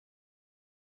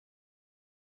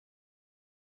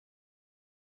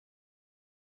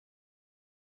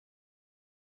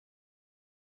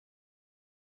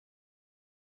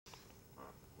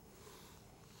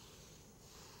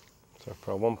So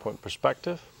for a 1-point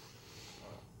perspective,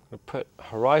 I'm going to put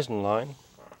horizon line,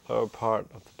 lower part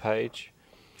of the page,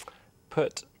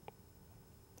 put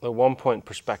the 1-point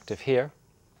perspective here,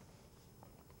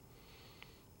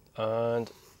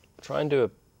 and try and do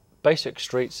a basic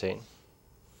street scene.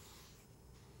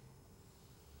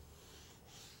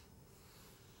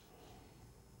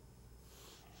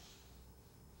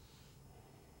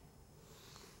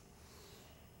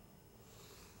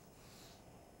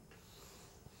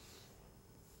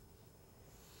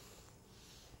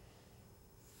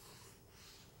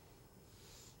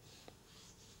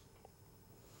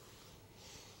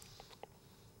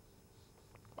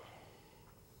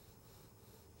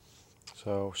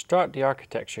 So start the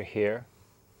architecture here,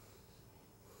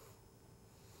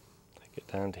 take it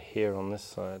down to here on this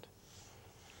side,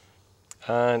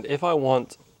 and if I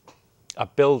want a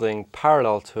building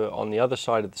parallel to it on the other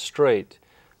side of the street,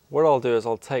 what I'll do is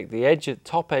I'll take the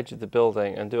top edge of the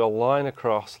building and do a line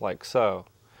across like so,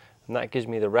 and that gives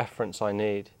me the reference I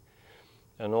need.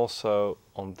 And also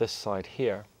on this side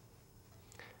here,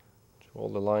 draw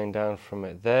the line down from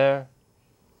it there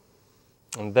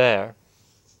and there.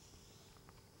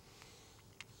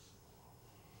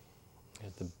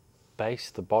 The base,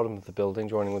 the bottom of the building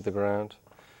joining with the ground.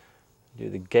 Do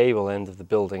the gable end of the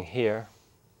building here.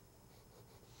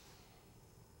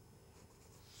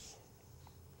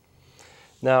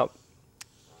 Now,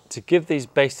 to give these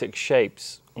basic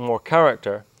shapes more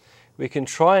character, we can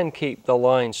try and keep the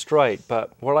line straight,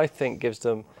 but what I think gives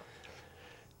them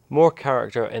more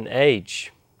character and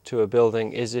age to a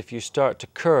building is if you start to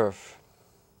curve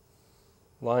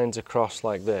lines across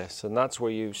like this, and that's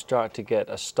where you start to get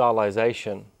a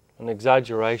stylization, an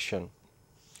exaggeration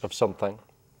of something,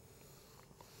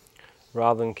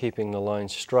 rather than keeping the line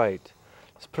straight.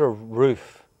 Let's put a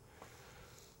roof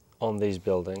on these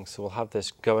buildings, so we'll have this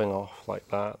going off like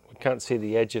that. We can't see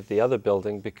the edge of the other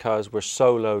building because we're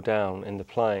so low down in the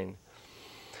plane.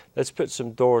 Let's put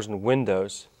some doors and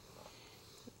windows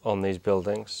on these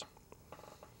buildings.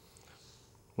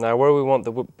 Now where we want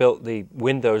the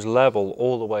windows level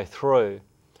all the way through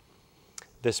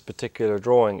this particular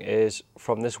drawing is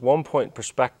from this 1-point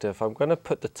perspective. I'm going to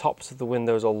put the tops of the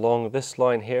windows along this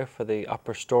line here for the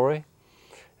upper story,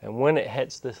 and when it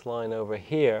hits this line over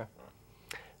here,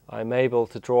 I'm able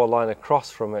to draw a line across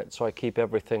from it so I keep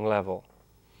everything level.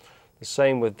 The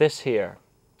same with this here.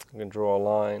 I'm going to draw a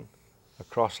line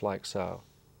across like so.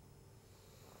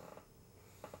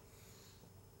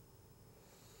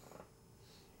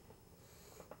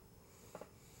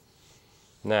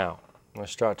 Now, I'm going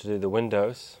to start to do the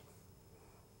windows.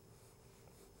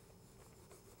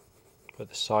 Put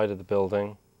the side of the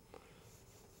building.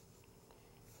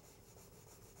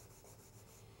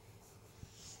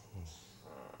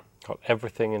 Got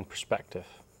everything in perspective.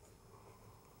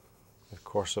 Of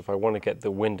course, if I want to get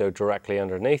the window directly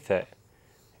underneath it,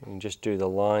 you can just do the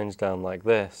lines down like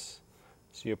this.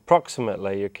 So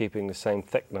approximately you're keeping the same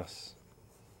thickness,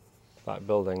 that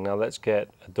building. Now let's get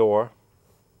a door.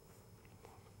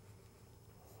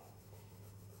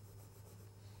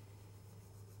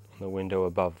 The window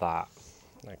above that,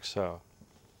 like so.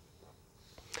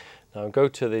 Now go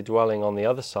to the dwelling on the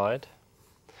other side,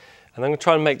 and I'm going to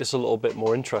try and make this a little bit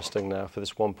more interesting now for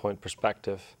this 1-point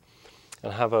perspective,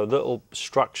 and have a little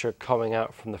structure coming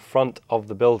out from the front of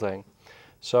the building.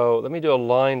 So let me do a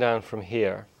line down from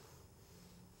here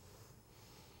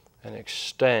and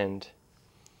extend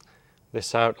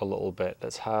this out a little bit.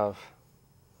 Let's have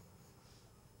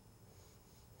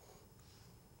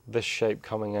this shape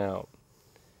coming out.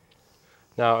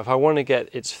 Now, if I want to get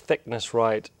its thickness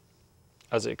right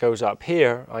as it goes up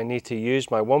here, I need to use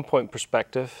my 1-point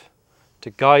perspective to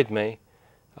guide me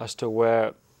as to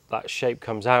where that shape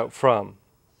comes out from.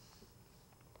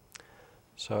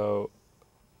 So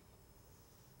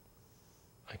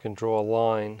I can draw a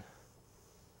line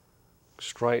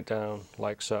straight down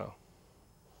like so.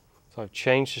 So I've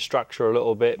changed the structure a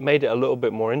little bit, made it a little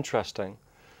bit more interesting.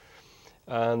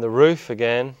 And the roof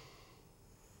again,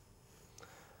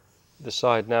 the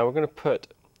side. Now we're going to put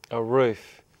a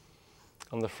roof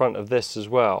on the front of this as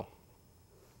well,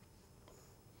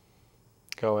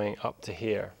 going up to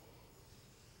here.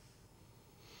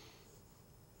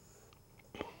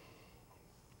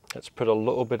 Let's put a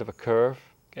little bit of a curve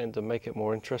again to make it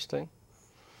more interesting,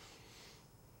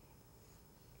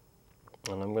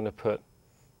 and I'm going to put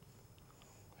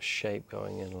a shape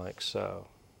going in like so.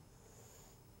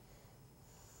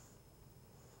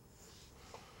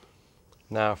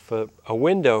 Now for a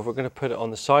window, we're going to put it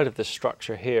on the side of this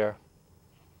structure here.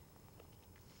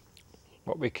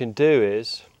 What we can do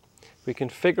is we can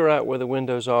figure out where the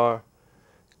windows are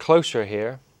closer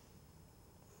here,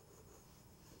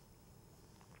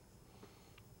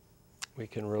 we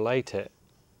can relate it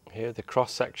here, the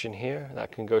cross section here,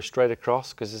 that can go straight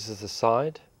across because this is the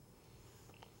side.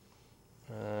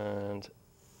 And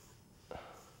build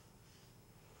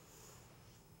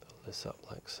this up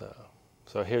like so.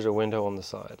 So here's a window on the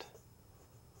side.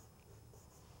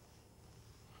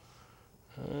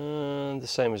 And the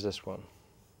same as this one.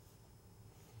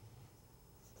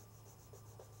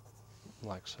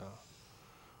 Like so.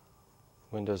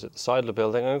 Windows at the side of the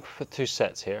building. I'm going to put 2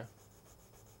 sets here.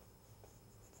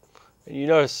 And you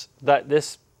notice that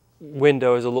this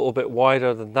window is a little bit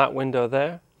wider than that window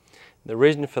there. The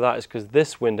reason for that is because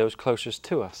this window is closest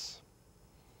to us.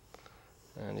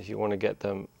 And if you want to get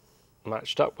them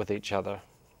matched up with each other,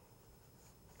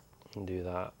 and do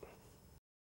that.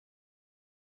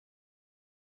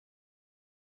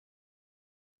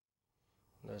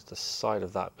 There's the side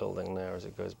of that building there as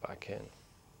it goes back in. I'm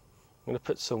going to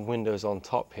put some windows on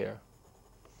top here.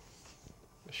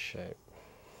 This shape.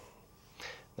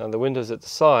 Now the windows at the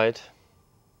side,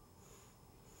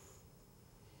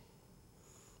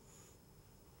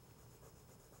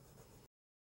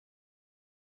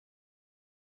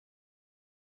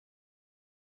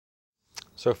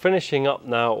 so finishing up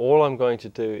now, all I'm going to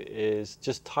do is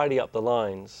just tidy up the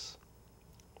lines.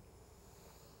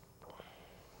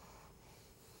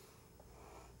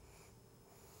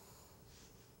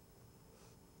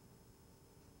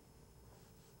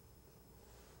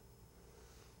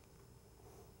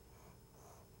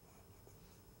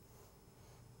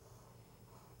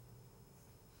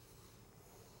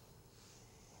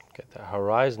 Get that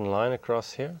horizon line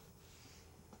across here,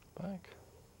 back.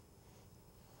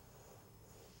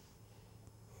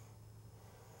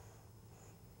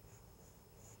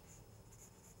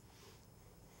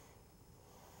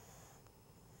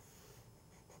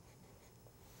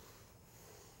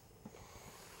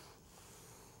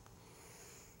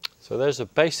 So there's a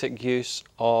basic use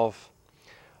of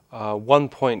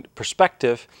 1-point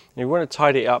perspective. And you want to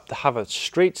tidy it up to have a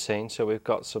street scene, so we've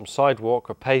got some sidewalk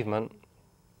or pavement.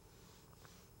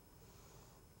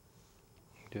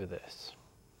 Do this.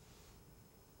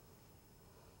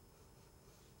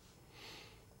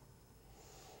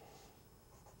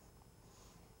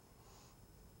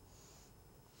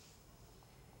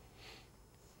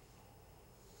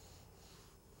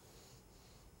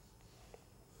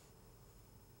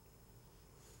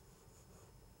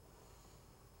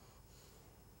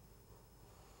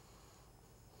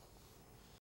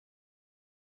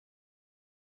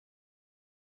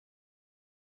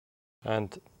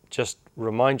 And just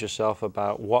remind yourself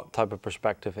about what type of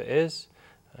perspective it is,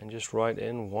 and just write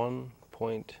in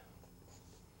 1-point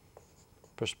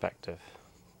perspective.